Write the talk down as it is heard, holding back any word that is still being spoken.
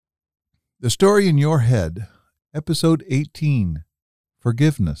The Story in Your Head, Episode 18,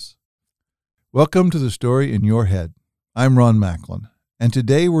 Forgiveness. Welcome to The Story in Your Head. I'm Ron Macklin, and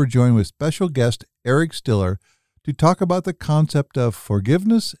today we're joined with special guest Eric Stiller to talk about the concept of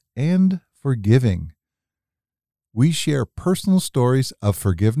forgiveness and forgiving. We share personal stories of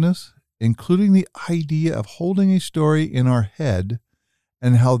forgiveness, including the idea of holding a story in our head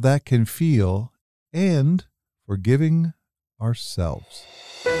and how that can feel, and forgiving ourselves.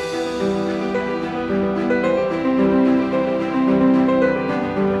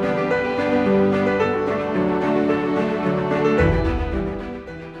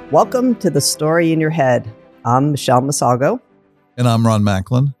 Welcome to The Story in Your Head. I'm Michelle Mosolgo. And I'm Ron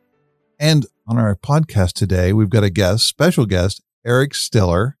Macklin. And on our podcast today, we've got a guest, special guest, Eric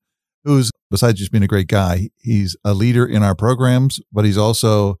Stiller, who's, besides just being a great guy, he's a leader in our programs, but he's one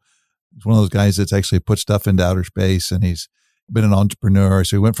of those guys that's actually put stuff into outer space, and he's been an entrepreneur.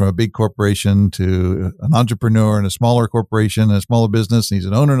 So he went from a big corporation to an entrepreneur in a smaller corporation and a smaller business, and he's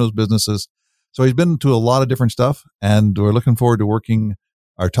an owner in those businesses. So he's been to a lot of different stuff, and we're looking forward to working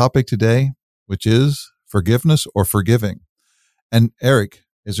our topic today, which is forgiveness or forgiving. And Eric,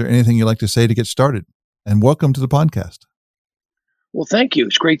 is there anything you'd like to say to get started? And welcome to the podcast. Well, thank you.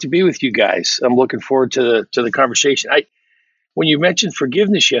 It's great to be with you guys. I'm looking forward to the conversation. When you mentioned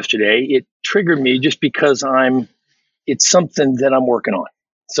forgiveness yesterday, it triggered me just because it's something that I'm working on.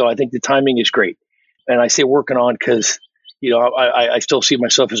 So I think the timing is great. And I say working on because, I still see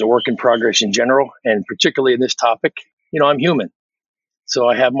myself as a work in progress in general, and particularly in this topic. I'm human. So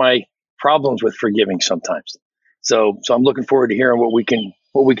I have my problems with forgiving sometimes. So I'm looking forward to hearing what we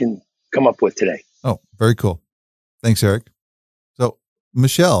can come up with today. Oh, very cool. Thanks, Eric. So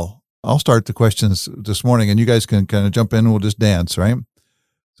Michelle, I'll start the questions this morning, and you guys can kind of jump in and we'll just dance, right?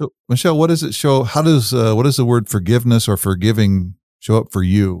 So Michelle, what does it show? What does the word forgiveness or forgiving show up for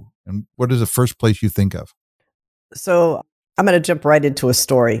you? And what is the first place you think of? So I'm going to jump right into a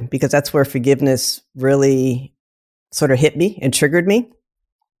story because that's where forgiveness really sort of hit me and triggered me.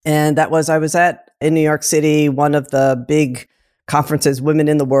 And that was, I was in New York City, one of the big conferences, Women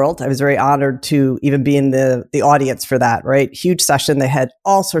in the World. I was very honored to even be in the audience for that, right? Huge session. They had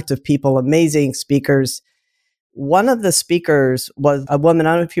all sorts of people, amazing speakers. One of the speakers was a woman.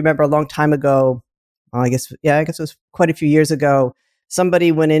 I don't know if you remember a long time ago. I guess it was quite a few years ago.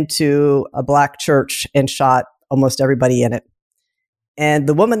 Somebody went into a Black church and shot almost everybody in it. And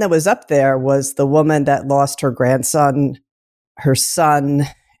the woman that was up there was the woman that lost her grandson, her son,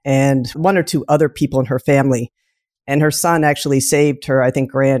 and one or two other people in her family. And her son actually saved her, I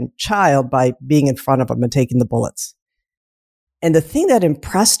think, grandchild by being in front of him and taking the bullets. And the thing that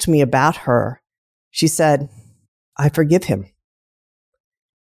impressed me about her, she said, "I forgive him."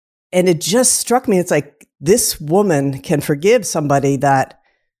 And it just struck me. It's like, this woman can forgive somebody that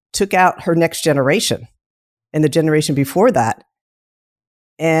took out her next generation and the generation before that.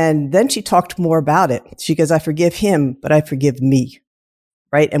 And then she talked more about it. She goes, "I forgive him, but I forgive me."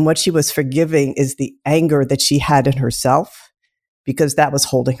 Right? And what she was forgiving is the anger that she had in herself, because that was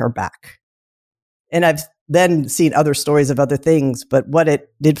holding her back. And I've then seen other stories of other things, but what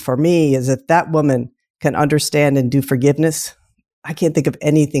it did for me is, if that woman can understand and do forgiveness, I can't think of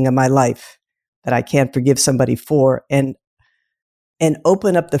anything in my life that I can't forgive somebody for, and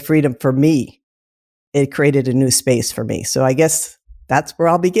open up the freedom for me. It created a new space for me. So I guess that's where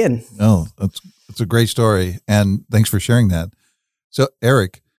I'll begin. No, that's a great story. And thanks for sharing that. So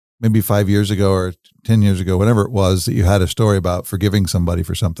Eric, maybe 5 years ago or 10 years ago, whatever it was, that you had a story about forgiving somebody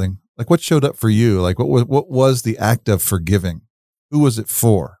for something, like what showed up for you? Like what was the act of forgiving? Who was it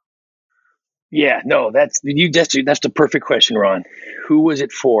for? Yeah, no, that's the perfect question, Ron. Who was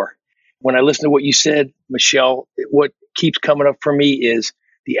it for? When I listen to what you said, Michelle, what keeps coming up for me is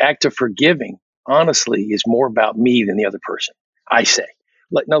the act of forgiving, honestly, is more about me than the other person, I say.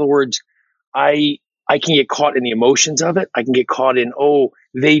 Like, in other words, I can get caught in the emotions of it. I can get caught in,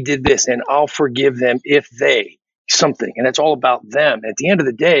 they did this, and I'll forgive them if they something. And it's all about them. At the end of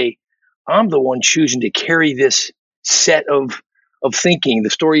the day, I'm the one choosing to carry this set of thinking, the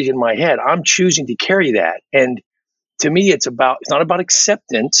stories in my head. I'm choosing to carry that. And to me, it's not about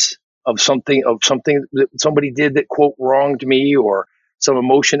acceptance of something that somebody did that, quote, wronged me, or some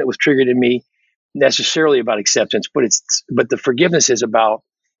emotion that was triggered in me, necessarily about acceptance, but the forgiveness is about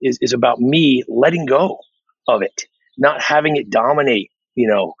me letting go of it, not having it dominate,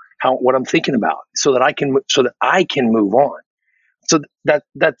 what I'm thinking about, so that I can move on. So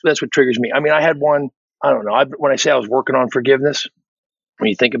that's what triggers me. I mean, I had one, I don't know, when I say I was working on forgiveness, when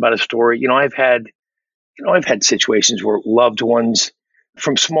you think about a story, I've had situations where loved ones,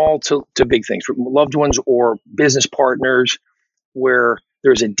 from small to big things, from loved ones or business partners, where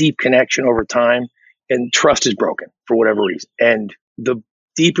there's a deep connection over time, and trust is broken for whatever reason. And the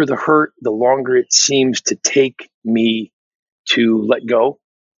deeper the hurt, the longer it seems to take me to let go.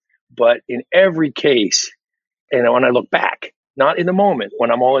 But in every case, and when I look back, not in the moment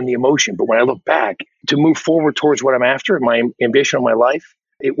when I'm all in the emotion, but when I look back to move forward towards what I'm after, my ambition of my life,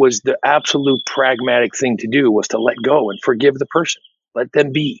 it was the absolute pragmatic thing to do, was to let go and forgive the person, let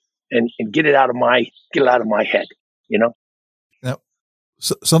them be, and get it out of my head, you know? Now,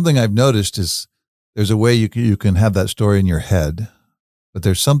 something I've noticed is there's a way you can have that story in your head, but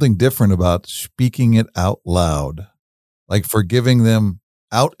there's something different about speaking it out loud, like forgiving them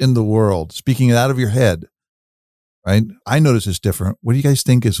out in the world, speaking it out of your head, right? I notice it's different. What do you guys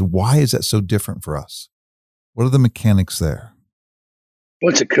think why is that so different for us? What are the mechanics there?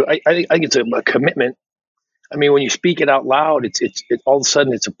 Well, I think it's a commitment. I mean, when you speak it out loud, it's all of a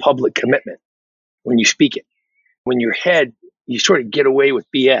sudden it's a public commitment when you speak it. When your head, you sort of get away with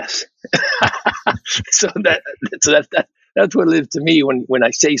BS. so that's what it is to me when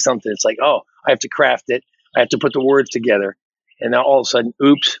I say something. It's like, oh, I have to craft it. I have to put the words together. And now all of a sudden,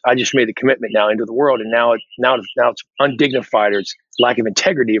 oops, I just made a commitment now into the world. And now it's undignified, or it's lack of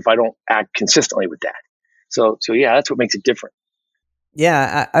integrity if I don't act consistently with that. So yeah, that's what makes it different.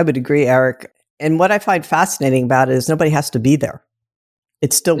 Yeah, I would agree, Eric. And what I find fascinating about it is nobody has to be there.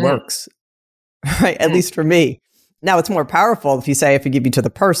 It still works, right? At least for me. Now, it's more powerful if you say, I forgive you to the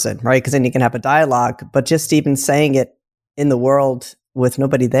person, right? Because then you can have a dialogue. But just even saying it in the world with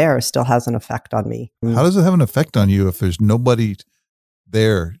nobody there still has an effect on me. How does it have an effect on you if there's nobody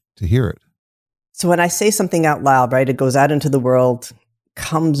there to hear it? So when I say something out loud, right, it goes out into the world,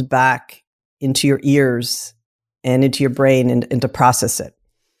 comes back into your ears and into your brain and to process it.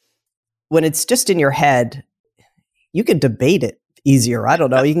 When it's just in your head, you can debate it easier. I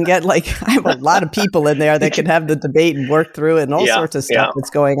don't know. You can get I have a lot of people in there that can have the debate and work through it and all sorts of stuff that's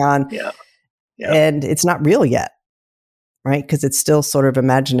going on. Yeah. And it's not real yet, right? Because it's still sort of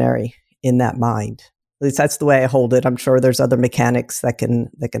imaginary in that mind. At least that's the way I hold it. I'm sure there's other mechanics that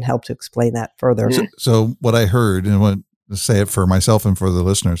can help to explain that further. So what I heard, and I want to say it for myself and for the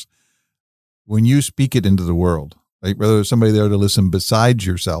listeners, when you speak it into the world, like whether there's somebody there to listen besides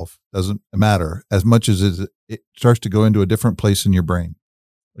yourself, doesn't matter, as much as it starts to go into a different place in your brain,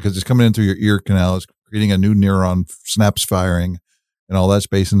 because it's coming in through your ear canal, it's creating a new neuron, snaps firing, and all that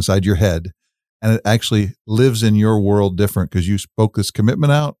space inside your head. And it actually lives in your world different because you spoke this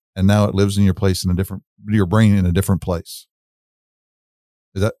commitment out, and now it lives in your place your brain in a different place.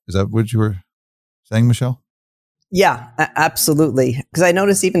 Is that what you were saying, Michelle? Yeah, absolutely. Because I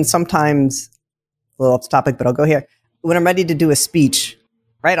notice even sometimes, a little off topic, but I'll go here. When I'm ready to do a speech,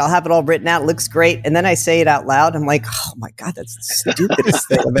 right, I'll have it all written out, looks great. And then I say it out loud. I'm like, oh my God, that's the stupidest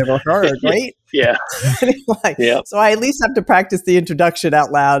thing I've ever heard, right? Yeah. So I at least have to practice the introduction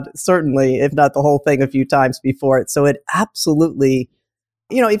out loud, certainly, if not the whole thing a few times before it. So it absolutely,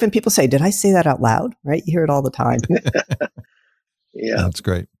 even people say, did I say that out loud? Right? You hear it all the time. Yeah. That's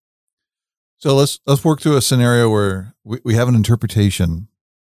great. So let's work through a scenario where we have an interpretation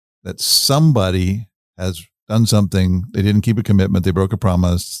that somebody has done something. They didn't keep a commitment. They broke a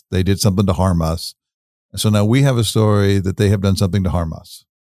promise. They did something to harm us. And so now we have a story that they have done something to harm us,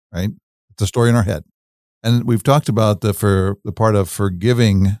 right? It's a story in our head. And we've talked about the part of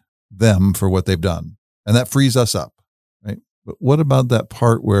forgiving them for what they've done. And that frees us up, right? But what about that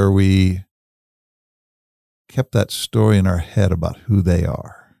part where we kept that story in our head about who they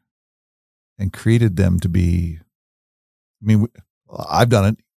are and created them to be, I've done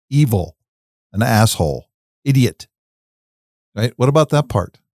it, evil, an asshole, idiot, right? What about that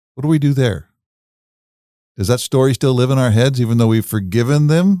part? What do we do there? Does that story still live in our heads even though we've forgiven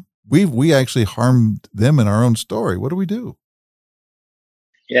them? We actually harmed them in our own story. What do we do?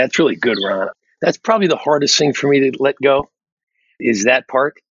 Yeah, it's really good, Ron. That's probably the hardest thing for me to let go, is that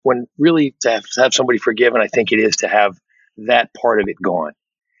part. When really to have somebody forgiven, I think it is to have that part of it gone.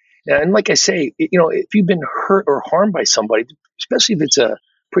 And like I say, if you've been hurt or harmed by somebody, especially if it's a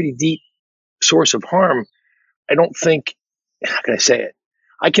pretty deep source of harm, I don't think, how can I say it?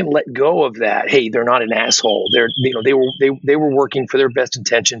 I can let go of that. Hey, they're not an asshole. They were working for their best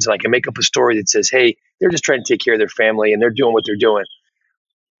intentions, and I can make up a story that says, hey, they're just trying to take care of their family and they're doing what they're doing.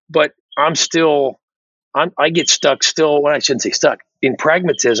 But I get stuck still. Well, I shouldn't say stuck in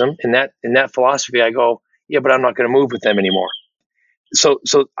pragmatism. In that philosophy, I go, yeah, but I'm not going to move with them anymore. So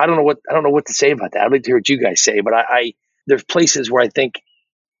I don't know what to say about that. I'd like to hear what you guys say, but there's places where I think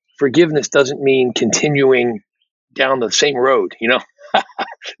forgiveness doesn't mean continuing down the same road,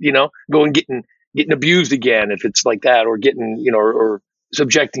 going getting abused again if it's like that, or getting, or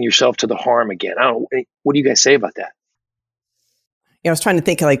subjecting yourself to the harm again. I don't know. What do you guys say about that? I was trying to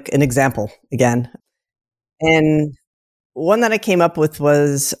think like an example again. And one that I came up with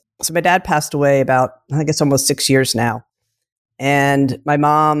was, so my dad passed away about, I guess, almost 6 years now. And my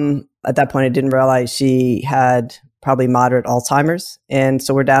mom, at that point, I didn't realize she had probably moderate Alzheimer's. And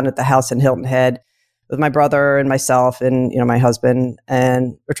so we're down at the house in Hilton Head with my brother and myself and, my husband.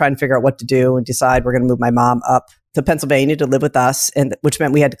 And we're trying to figure out what to do and decide we're going to move my mom up to Pennsylvania to live with us. And which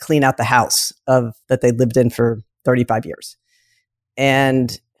meant we had to clean out the house that they lived in for 35 years.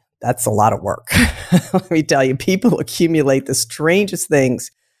 And that's a lot of work. Let me tell you, people accumulate the strangest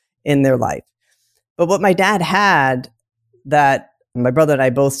things in their life. But what my dad had that my brother and I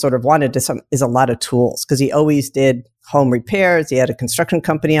both sort of wanted is a lot of tools, because he always did home repairs. He had a construction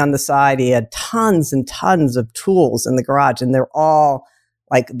company on the side. He had tons and tons of tools in the garage, and they're all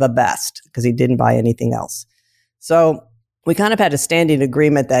like the best because he didn't buy anything else. So we kind of had a standing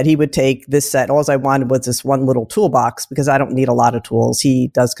agreement that he would take this set. All I wanted was this one little toolbox because I don't need a lot of tools. He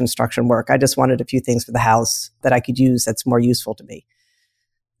does construction work. I just wanted a few things for the house that I could use that's more useful to me.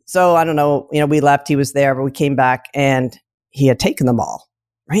 So I don't know, we left, he was there, but we came back and he had taken them all,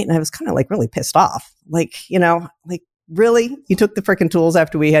 right? And I was kind of like really pissed off. Like, really? You took the freaking tools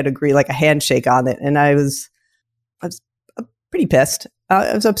after we had agreed like a handshake on it. And I was pretty pissed.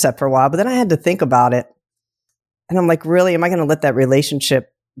 I was upset for a while, but then I had to think about it. And I'm like, really, am I going to let that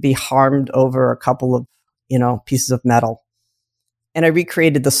relationship be harmed over a couple of, pieces of metal? And I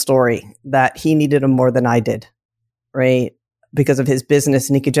recreated the story that he needed them more than I did, right? Because of his business,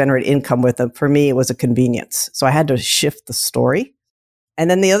 and he could generate income with them. For me, it was a convenience. So I had to shift the story. And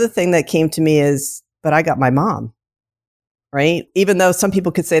then the other thing that came to me is, but I got my mom, right? Even though some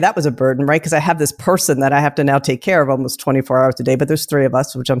people could say that was a burden, right? Because I have this person that I have to now take care of almost 24 hours a day, but there's 3 of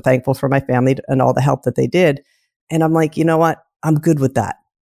us, which I'm thankful for my family and all the help that they did. And I'm like, you know what? I'm good with that.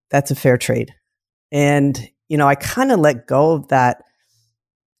 That's a fair trade. And, I kind of let go of that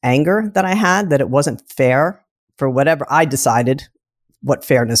anger that I had, that it wasn't fair for whatever I decided what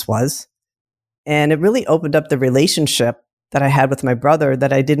fairness was. And it really opened up the relationship that I had with my brother,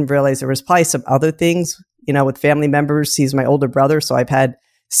 that I didn't realize there was probably some other things, with family members. He's my older brother. So I've had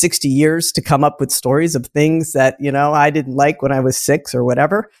 60 years to come up with stories of things that, I didn't like when I was 6 or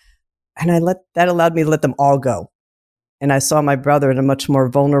whatever. And that allowed me to let them all go. And I saw my brother in a much more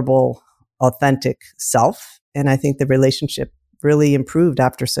vulnerable, authentic self. And I think the relationship really improved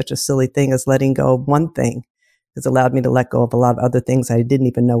after such a silly thing as letting go of one thing. It's allowed me to let go of a lot of other things I didn't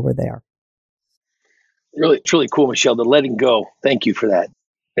even know were there. Really, it's really cool, Michelle, the letting go. Thank you for that.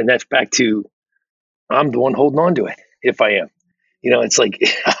 And that's back to, I'm the one holding on to it, if I am. It's like,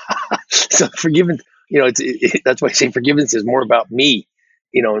 so forgiveness, that's why I say forgiveness is more about me,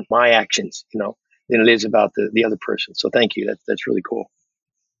 and my actions, than it is about the other person. So thank you. That's really cool.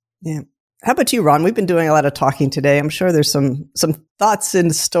 Yeah. How about you, Ron? We've been doing a lot of talking today. I'm sure there's some thoughts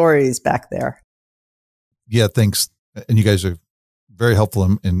and stories back there. Yeah, thanks. And you guys are very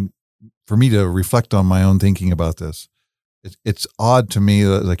helpful in for me to reflect on my own thinking about this. It's odd to me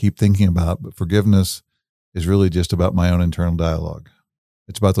that I keep thinking about, but forgiveness is really just about my own internal dialogue.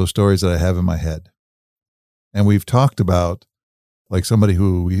 It's about those stories that I have in my head. And we've talked about like somebody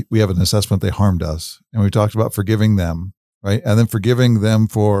who we have an assessment they harmed us, and we talked about forgiving them, right? And then forgiving them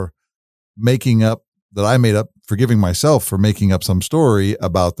for forgiving myself for making up some story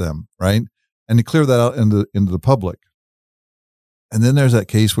about them, right? And to clear that out into the public. And then there's that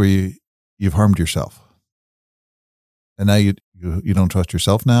case where you've harmed yourself. And now you don't trust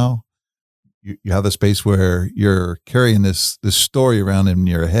yourself now. You have a space where you're carrying this story around in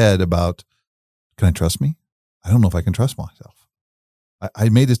your head about, can I trust me? I don't know if I can trust myself. I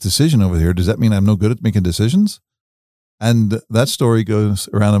made this decision over here. Does that mean I'm no good at making decisions? And that story goes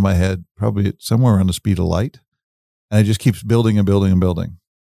around in my head, probably at somewhere around the speed of light. And it just keeps building and building and building.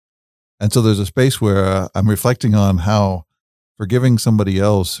 And so there's a space where I'm reflecting on how forgiving somebody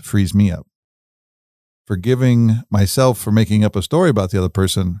else frees me up. Forgiving myself for making up a story about the other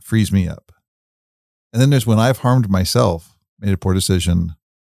person frees me up. And then there's when I've harmed myself, made a poor decision,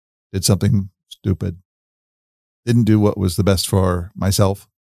 did something stupid, didn't do what was the best for myself.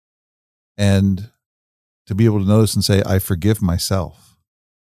 And to be able to notice and say, I forgive myself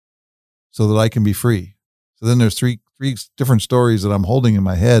so that I can be free. So then there's three different stories that I'm holding in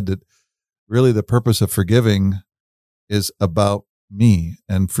my head that really the purpose of forgiving is about me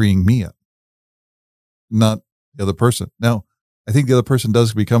and freeing me up, not the other person. Now, I think the other person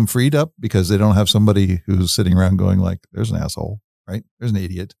does become freed up because they don't have somebody who's sitting around going like, there's an asshole, right? There's an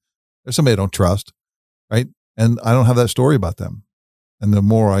idiot. There's somebody I don't trust, right? And I don't have that story about them. And the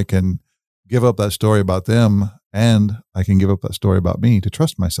more I can give up that story about them, and I can give up that story about me to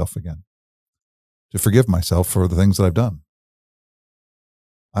trust myself again, to forgive myself for the things that I've done.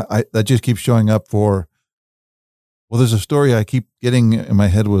 that just keeps showing up for, well, there's a story I keep getting in my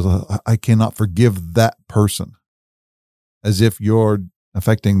head with, I cannot forgive that person, as if you're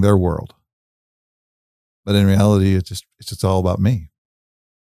affecting their world. But in reality, it's just all about me.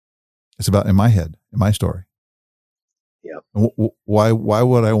 It's about in my head, in my story. Yeah. Why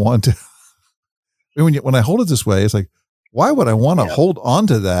would I want to? When I hold it this way, it's like, why would I want to hold on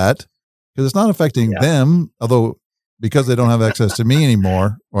to that? Because it's not affecting them, although because they don't have access to me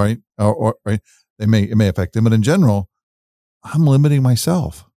anymore, right? Or right, it may affect them, but in general, I'm limiting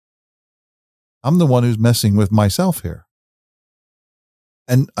myself. I'm the one who's messing with myself here.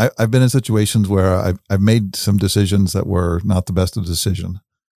 And I've been in situations where I've made some decisions that were not the best of decision.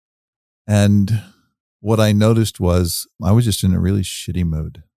 And what I noticed was I was just in a really shitty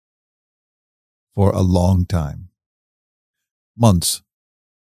mood for a long time, months,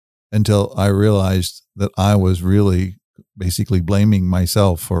 until I realized that I was really basically blaming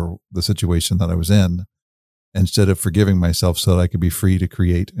myself for the situation that I was in, instead of forgiving myself so that I could be free to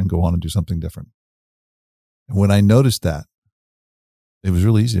create and go on and do something different. And when I noticed that, it was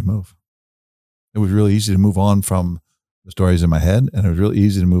really easy to move. It was really easy to move on from the stories in my head, and it was really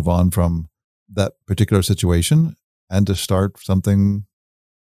easy to move on from that particular situation and to start something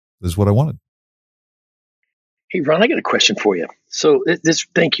that is what I wanted. Hey, Ron, I got a question for you. So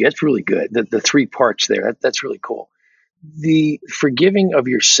thank you. That's really good. The three parts there, that's really cool. The forgiving of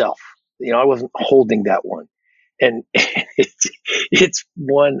yourself, I wasn't holding that one. And it's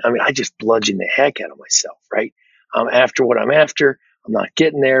one, I just bludgeon the heck out of myself, right? I'm after what I'm after. I'm not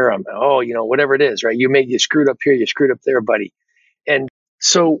getting there. Whatever it is, right? You screwed up here, you screwed up there, buddy. And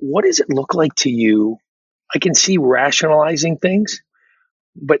so what does it look like to you? I can see rationalizing things,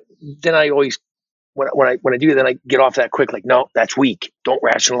 but then I always, when I do that, then I get off that quick, like, no, that's weak. Don't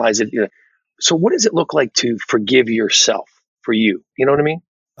rationalize it. So what does it look like to forgive yourself for you? You know what I mean?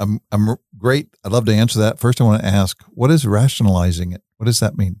 I'm great. I'd love to answer that. First, I want to ask, what is rationalizing it? What does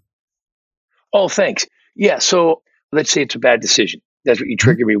that mean? Oh, thanks. Yeah. So let's say it's a bad decision. That's what you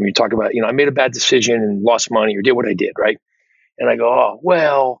trigger me when you talk about, I made a bad decision and lost money or did what I did, right? And I go, oh,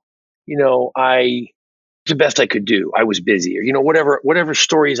 well, I the best I could do. I was busy, or whatever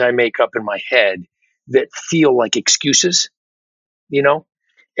stories I make up in my head that feel like excuses,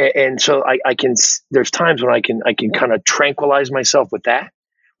 and so I can. There's times when I can kind of tranquilize myself with that,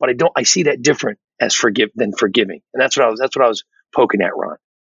 but I see that different as than forgiving, and that's what I was poking at, Ron.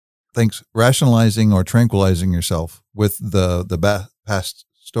 Thanks. Rationalizing or tranquilizing yourself with the past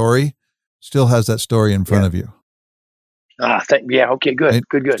story still has that story in front of you. Okay, good, right?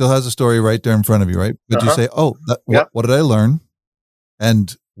 good. Still has a story right there in front of you, right? But you say, oh, what did I learn?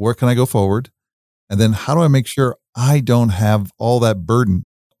 And where can I go forward? And then how do I make sure I don't have all that burden?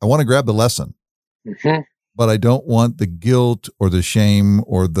 I want to grab the lesson, but I don't want the guilt or the shame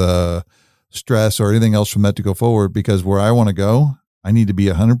or the stress or anything else from that to go forward, because where I want to go, I need to be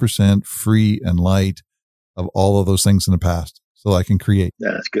 100% free and light of all of those things in the past so I can create.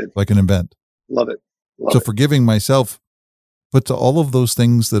 Yeah, that's good. So I can invent. Love it. Forgiving myself puts all of those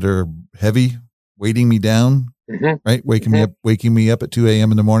things that are heavy, weighting me down, right? Waking me up at 2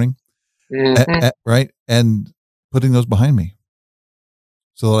 a.m. in the morning, right? And putting those behind me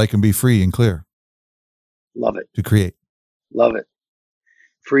so that I can be free and clear. Love it. To create. Love it.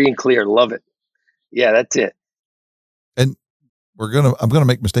 Free and clear. Love it. Yeah, that's it. And I'm going to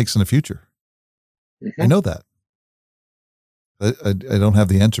make mistakes in the future. I know that. I don't have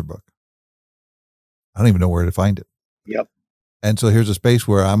the answer book. I don't even know where to find it. Yep. And so here's a space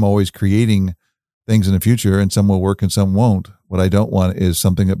where I'm always creating things in the future, and some will work and some won't. What I don't want is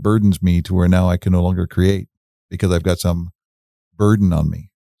something that burdens me to where now I can no longer create because I've got some burden on me,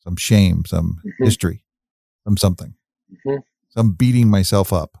 some shame, some history, something. So I'm beating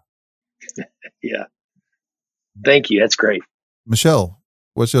myself up. Yeah. Thank you. That's great. Michelle,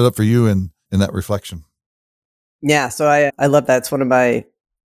 what showed up for you in that reflection? Yeah. So I love that. It's one of my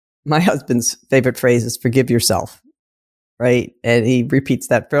husband's favorite phrases, forgive yourself. Right. And he repeats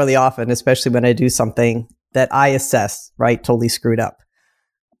that fairly often, especially when I do something that I assess, right, totally screwed up.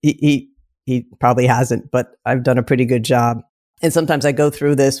 He probably hasn't, but I've done a pretty good job. And sometimes I go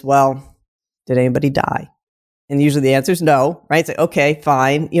through this, well, did anybody die? And usually the answer is no, right? It's like, okay,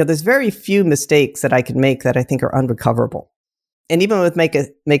 fine. There's very few mistakes that I can make that I think are unrecoverable. And even with make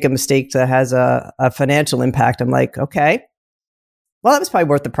a mistake that has a financial impact, I'm like, okay, well, that was probably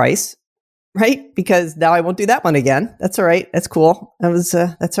worth the price, right? Because now I won't do that one again. That's all right. That's cool. That's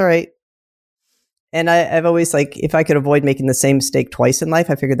all right. And I've always if I could avoid making the same mistake twice in life,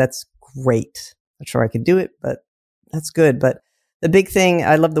 I figured that's great. Not sure I could do it, but that's good. But the big thing,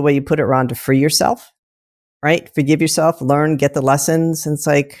 I love the way you put it, Ron, to free yourself. right? Forgive yourself, learn, get the lessons. And it's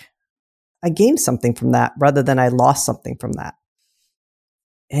like, I gained something from that rather than I lost something from that.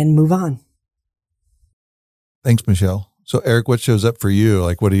 And move on. Thanks, Michelle. So Eric, what shows up for you?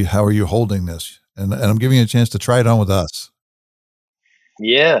 Like, how are you holding this? And I'm giving you a chance to try it on with us.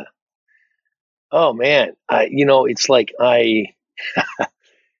 Yeah. Oh man. It's like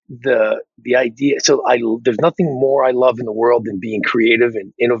the idea. So there's nothing more I love in the world than being creative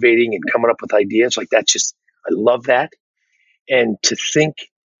and innovating and coming up with ideas. Like that's just, I love that. And to think,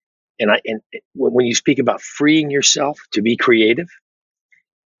 and when you speak about freeing yourself to be creative,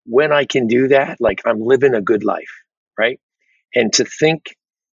 when I can do that, like I'm living a good life, right? And to think,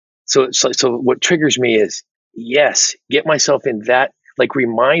 so what triggers me is, yes, get myself in that, like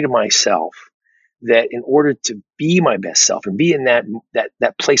remind myself that in order to be my best self and be in that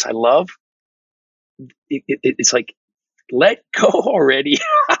place I love, it's like, let go already.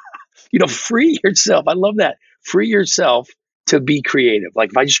 Free yourself. I love that. Free yourself to be creative.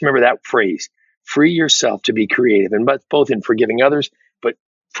 Like if I just remember that phrase, free yourself to be creative, and both in forgiving others, but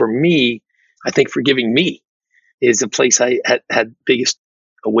for me, I think forgiving me is the place I had biggest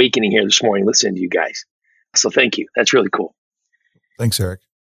awakening here this morning listening to you guys. So thank you. That's really cool. Thanks, Eric.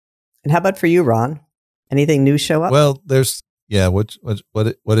 And how about for you, Ron? Anything new show up? Well, what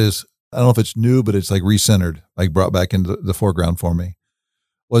is, I don't know if it's new, but it's like recentered, like brought back into the foreground for me,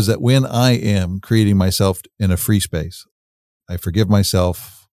 was that when I am creating myself in a free space, I forgive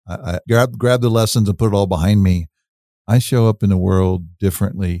myself, I grab the lessons and put it all behind me, I show up in the world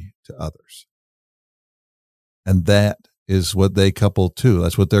differently to others. And that is what they couple to.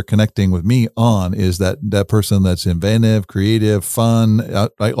 That's what they're connecting with me on, is that person that's inventive, creative, fun,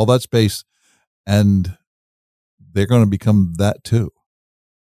 all that space. And they're going to become that too.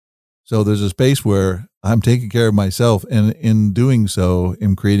 So there's a space where I'm taking care of myself, and in doing so,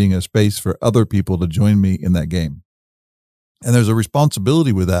 I'm creating a space for other people to join me in that game. And there's a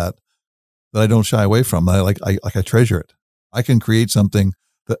responsibility with that I don't shy away from. I treasure it. I can create something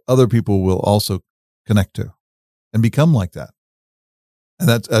that other people will also connect to and become like that. And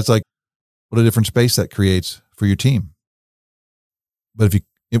that's like, what a different space that creates for your team. But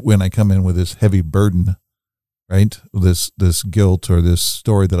when I come in with this heavy burden, right? This guilt or this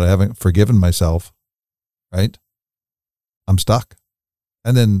story that I haven't forgiven myself, right? I'm stuck.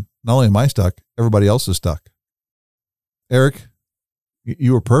 And then not only am I stuck, everybody else is stuck. Eric,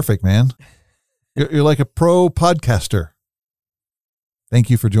 you were perfect, man. You're like a pro podcaster. Thank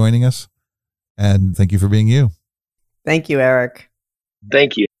you for joining us. And thank you for being you. Thank you, Eric.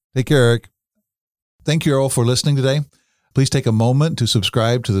 Thank you. Take care, Eric. Thank you all for listening today. Please take a moment to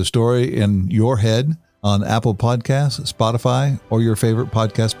subscribe to The Story in Your Head on Apple Podcasts, Spotify, or your favorite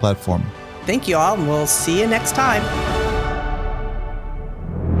podcast platform. Thank you all, and we'll see you next time.